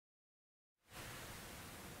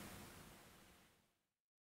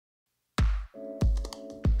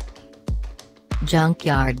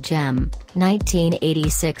Junkyard Gem,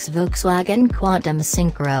 1986 Volkswagen Quantum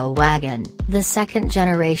Syncro Wagon. The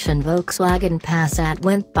second-generation Volkswagen Passat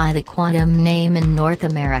went by the Quantum name in North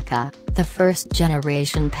America. The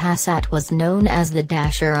first-generation Passat was known as the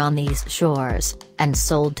Dasher on these shores, and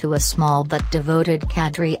sold to a small but devoted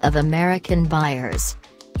cadre of American buyers.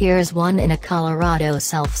 Here's one in a Colorado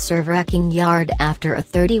self-serve wrecking yard after a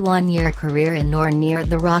 31-year career in or near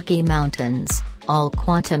the Rocky Mountains. All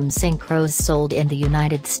Quantum Syncros sold in the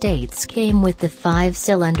United States came with the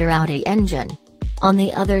 5-cylinder Audi engine. On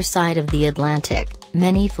the other side of the Atlantic,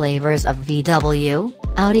 many flavors of VW,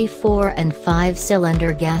 Audi 4 and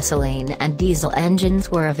 5-cylinder gasoline and diesel engines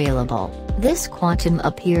were available. This Quantum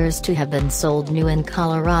appears to have been sold new in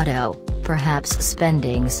Colorado, perhaps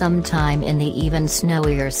spending some time in the even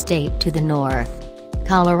snowier state to the north.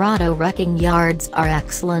 Colorado wrecking yards are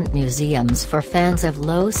excellent museums for fans of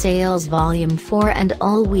low sales volume 4 and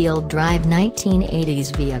all-wheel drive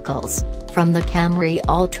 1980s vehicles. From the Camry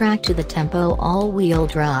All-Track to the Tempo all-wheel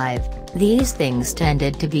drive, these things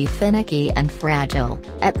tended to be finicky and fragile,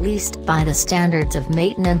 at least by the standards of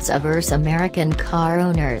maintenance-averse American car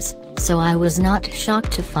owners, so I was not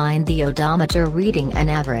shocked to find the odometer reading an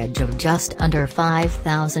average of just under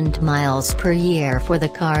 5,000 miles per year for the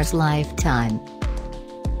car's lifetime.